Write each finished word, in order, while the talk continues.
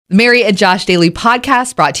The Mary and Josh Daily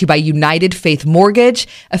Podcast brought to you by United Faith Mortgage,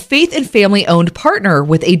 a faith and family-owned partner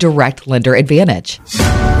with a direct lender advantage.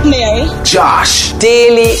 Mary. Josh.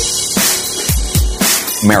 Daily.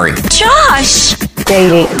 Mary. Josh.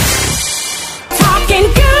 Daily. Talking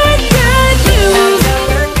good news.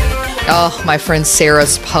 Oh, my friend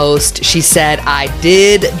Sarah's post. She said, I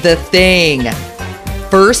did the thing.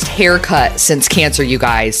 First haircut since cancer, you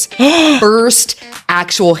guys. First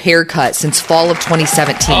actual haircut since fall of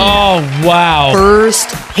 2017. Oh, wow.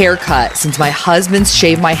 First haircut since my husband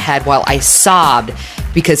shaved my head while I sobbed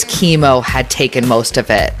because chemo had taken most of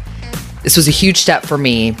it. This was a huge step for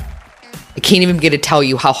me. I can't even begin to tell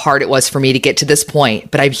you how hard it was for me to get to this point,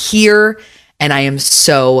 but I'm here and I am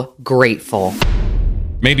so grateful.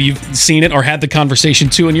 Maybe you've seen it or had the conversation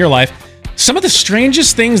too in your life. Some of the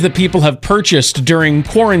strangest things that people have purchased during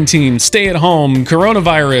quarantine, stay at home,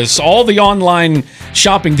 coronavirus, all the online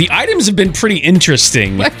shopping, the items have been pretty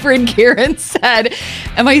interesting. My friend Karen said,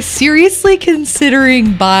 am I seriously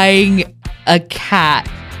considering buying a cat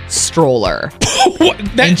stroller? What?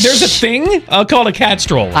 There's a thing called a cat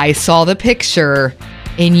stroller. I saw the picture,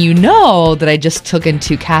 and you know that I just took in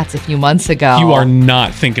 2 cats a few months ago. You are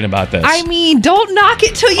not thinking about this. I mean, don't knock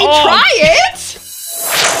it till you try it.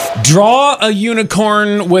 Draw a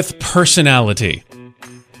unicorn with personality.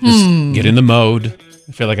 Just get in the mode.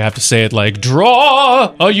 I feel like I have to say it like,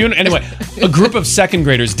 draw a unicorn. Anyway, a group of second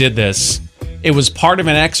graders did this. It was part of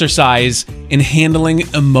an exercise in handling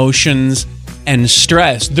emotions and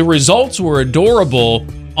stress. The results were adorable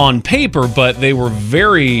on paper, but they were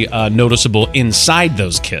very noticeable inside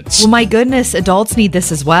those kids. Well, my goodness, adults need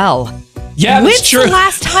this as well. Yeah, that's true. When's the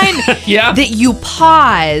last time that you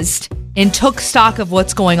paused and took stock of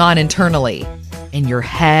what's going on internally? In your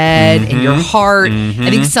head, in your heart. I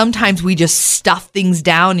think sometimes we just stuff things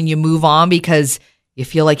down and you move on because you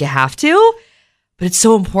feel like you have to. But it's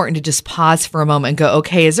so important to just pause for a moment and go,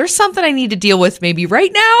 okay, is there something I need to deal with maybe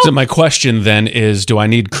right now? So my question then is, do I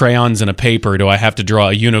need crayons and a paper? Do I have to draw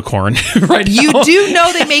a unicorn right now? You do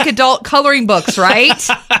know they make adult coloring books, right?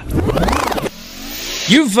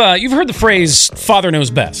 You've heard the phrase "Father knows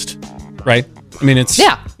best," right? I mean, it's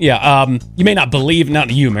yeah. You may not believe, not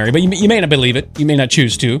you, Mary, but you may not believe it. You may not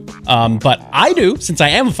choose to, but I do, since I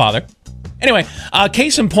am a father. Anyway,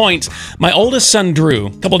 case in point, my oldest son Drew,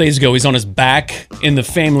 a couple days ago, he's on his back in the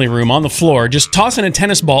family room on the floor, just tossing a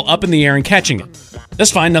tennis ball up in the air and catching it.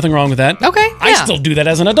 That's fine, nothing wrong with that. Okay, I still do that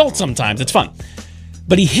as an adult sometimes. It's fun.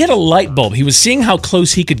 But he hit a light bulb. He was seeing how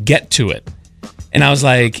close he could get to it. And I was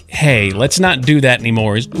like, hey, let's not do that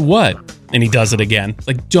anymore. He's, what? And he does it again.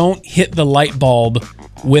 Like, don't hit the light bulb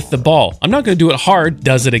with the ball. I'm not going to do it hard.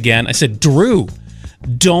 Does it again. I said, Drew,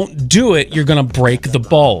 don't do it. You're going to break the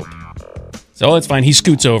bulb. So it's fine. He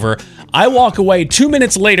scoots over. I walk away. 2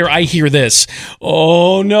 minutes later, I hear this.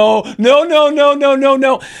 Oh, no.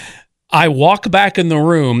 I walk back in the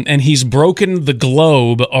room, and he's broken the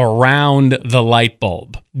globe around the light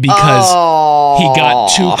bulb because he got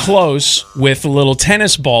too close with the little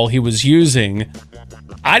tennis ball he was using.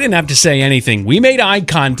 I didn't have to say anything. We made eye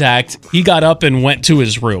contact. He got up and went to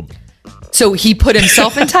his room. So he put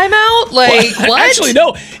himself in timeout? Like, well, what? Actually,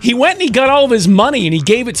 no. He went and he got all of his money and he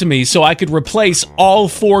gave it to me so I could replace all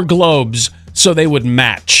 4 globes so they would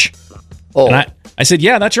match. Oh. And I said,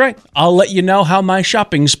 yeah, that's right. I'll let you know how my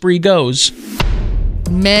shopping spree goes.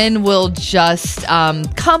 Men will just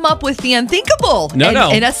come up with the unthinkable.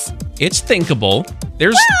 No. It's thinkable.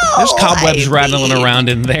 There's cobwebs rattling around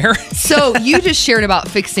in there. So you just shared about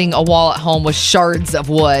fixing a wall at home with shards of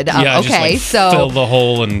wood. Okay, so fill the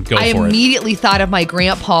hole and go for it. I immediately thought of my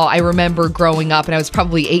grandpa. I remember growing up, and I was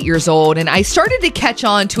probably 8 years old, and I started to catch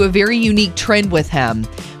on to a very unique trend with him.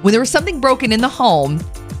 When there was something broken in the home,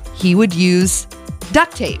 he would use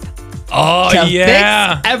duct tape. Oh, to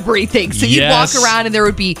fix everything. So you'd walk around and there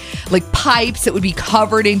would be like pipes that would be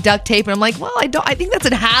covered in duct tape. And I'm like, well, I think that's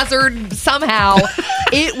a hazard somehow.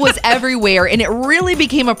 It was everywhere. And it really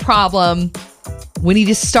became a problem when he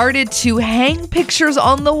just started to hang pictures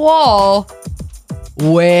on the wall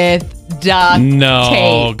with duct tape.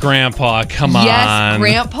 No, Grandpa, come on. Yes,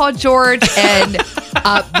 Grandpa George. And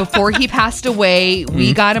before he passed away,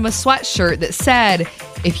 we got him a sweatshirt that said,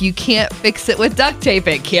 if you can't fix it with duct tape,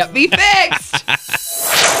 it can't be fixed.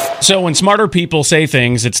 So when smarter people say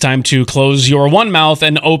things, it's time to close your one mouth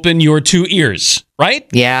and open your 2 ears, right?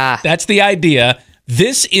 Yeah. That's the idea.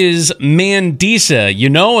 This is Mandisa. You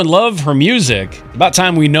know and love her music. About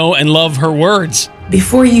time we know and love her words.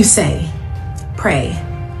 Before you say, pray,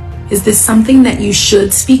 is this something that you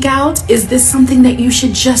should speak out? Is this something that you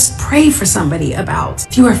should just pray for somebody about?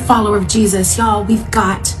 If you are a follower of Jesus, y'all, we've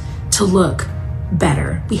got to look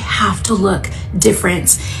better. We have to look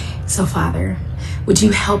different. So, Father, would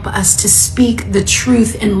you help us to speak the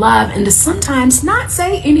truth in love and to sometimes not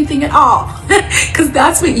say anything at all? Because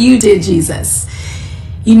that's what you did, Jesus.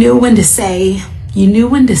 You knew when to say, you knew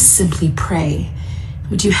when to simply pray.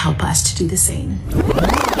 Would you help us to do the same?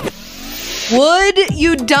 Would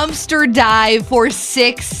you dumpster dive for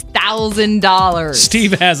 $6,000?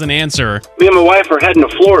 Steve has an answer. Me and my wife are heading to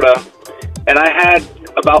Florida, and I had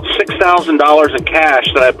about $6,000 in cash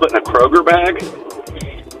that I put in a Kroger bag.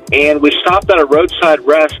 And we stopped at a roadside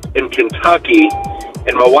rest in Kentucky,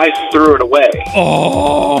 and my wife threw it away.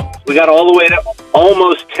 Oh! We got all the way to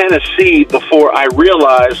almost Tennessee before I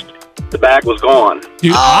realized the bag was gone.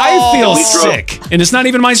 Dude, I feel sick, and it's not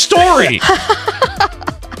even my story. 2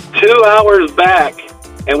 hours back,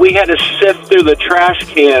 and we had to sift through the trash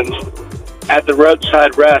cans at the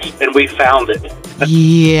roadside rest, and we found it.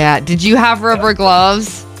 Yeah. Did you have rubber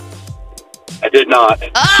gloves? I did not. No,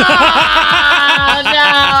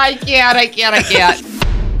 I can't.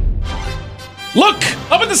 Look!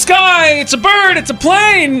 Up in the sky! It's a bird! It's a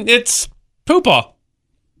plane! It's Poopaw.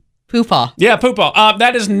 Poopaw. Yeah, Poopaw.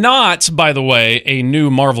 That is not, by the way, a new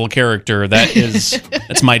Marvel character.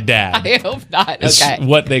 That's my dad. I hope not. It's Okay.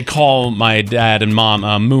 what they call my dad and mom,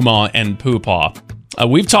 Moomaw and Poopaw.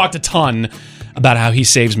 We've talked a ton about how he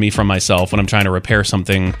saves me from myself when I'm trying to repair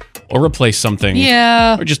something or replace something.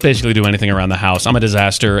 Yeah. Or just basically do anything around the house. I'm a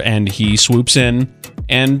disaster, and he swoops in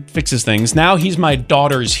and fixes things. Now he's my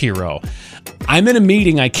daughter's hero. I'm in a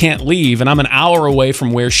meeting I can't leave, and I'm an hour away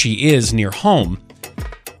from where she is near home.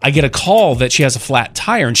 I get a call that she has a flat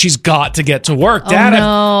tire and she's got to get to work. Dad,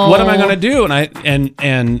 no. what am I going to do?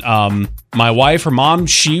 And my wife, her mom,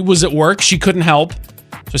 she was at work. She couldn't help. So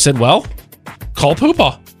I said, well, call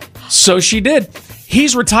Poopaw. So she did.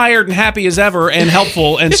 He's retired and happy as ever and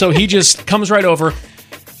helpful. And so he just comes right over.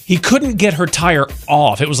 He couldn't get her tire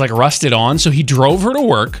off. It was like rusted on. So he drove her to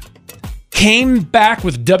work, came back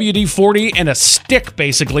with WD-40 and a stick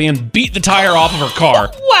basically and beat the tire off of her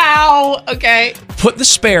car. Wow. Okay. Put the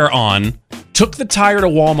spare on, took the tire to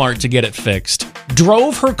Walmart to get it fixed,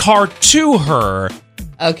 drove her car to her.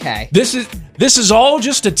 Okay. This is all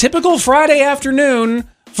just a typical Friday afternoon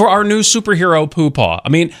for our new superhero Poopaw. I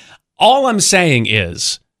mean, all I'm saying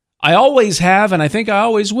is I always have, and I think I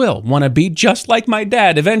always will, want to be just like my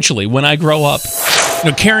dad eventually when I grow up.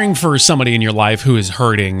 You know, caring for somebody in your life who is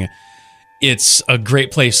hurting, it's a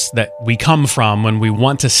great place that we come from when we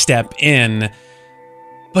want to step in.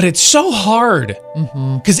 But it's so hard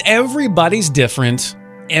because everybody's different.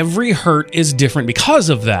 Every hurt is different because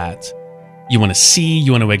of that. You want to see,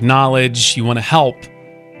 you want to acknowledge, you want to help.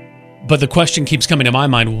 But the question keeps coming to my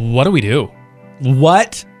mind, what do we do?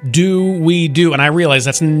 What do we do? And I realize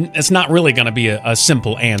that's not really going to be a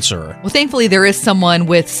simple answer. Well, thankfully, there is someone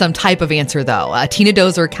with some type of answer, though. Tina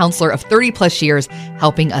Dozer, counselor of 30 plus years,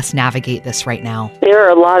 helping us navigate this right now. There are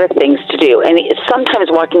a lot of things to do. And sometimes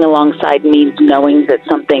walking alongside means knowing that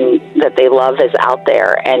something that they love is out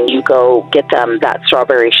there, and you go get them that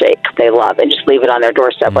strawberry shake they love and just leave it on their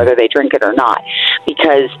doorstep, whether they drink it or not.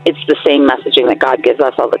 Because it's the same messaging that God gives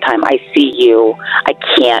us all the time. I see you. I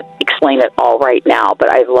can't explain it all right now, but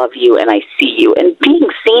I love you and I see you. And being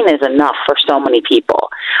seen is enough for so many people.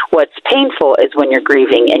 What's painful is when you're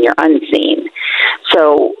grieving and you're unseen.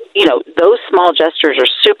 So, you know, those small gestures are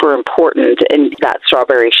super important, and that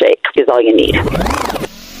strawberry shake is all you need.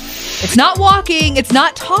 It's not walking, it's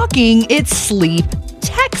not talking, it's sleep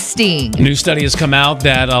texting. A new study has come out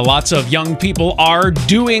that lots of young people are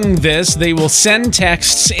doing this. They will send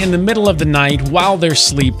texts in the middle of the night while they're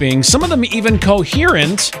sleeping, some of them even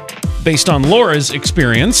coherent, based on Laura's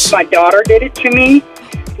experience. My daughter did it to me.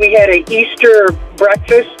 We had an Easter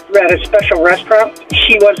breakfast at a special restaurant.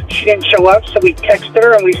 She didn't show up, so we texted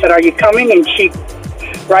her and we said, "Are you coming?" And she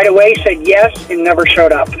right away said yes and never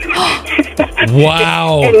showed up.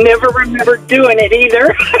 Wow. And never remembered doing it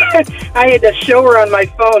either. I had to show her on my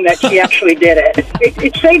phone that she actually did it.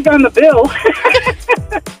 It saved on the bill.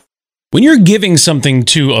 When you're giving something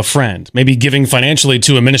to a friend, maybe giving financially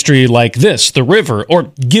to a ministry like this, The River,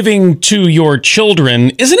 or giving to your children,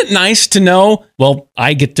 isn't it nice to know, well,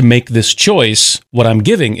 I get to make this choice. What I'm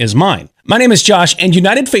giving is mine. My name is Josh, and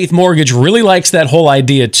United Faith Mortgage really likes that whole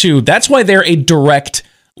idea too. That's why they're a direct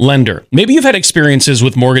lender. Maybe you've had experiences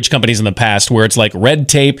with mortgage companies in the past where it's like red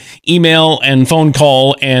tape, email and phone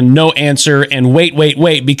call and no answer and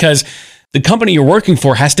wait, because the company you're working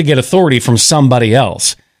for has to get authority from somebody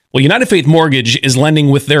else. Well, United Faith Mortgage is lending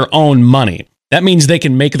with their own money. That means they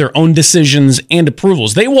can make their own decisions and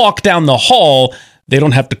approvals. They walk down the hall. They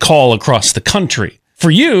don't have to call across the country.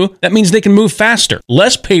 For you, that means they can move faster,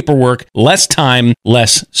 less paperwork, less time,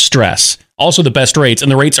 less stress. Also the best rates,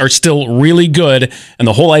 and the rates are still really good, and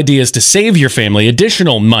the whole idea is to save your family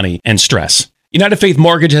additional money and stress. United Faith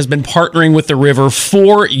Mortgage has been partnering with the River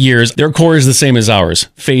for years. Their core is the same as ours,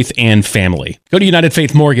 faith and family. Go to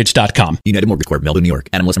UnitedFaithMortgage.com. United Mortgage Corp, Melville, New York.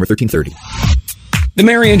 NMLS number 1330. The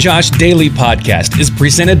Mary and Josh Daily Podcast is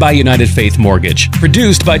presented by United Faith Mortgage,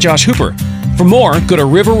 produced by Josh Hooper. For more, go to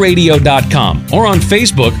riverradio.com or on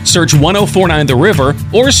Facebook, search 1049 The River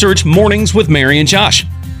or search Mornings with Mary and Josh.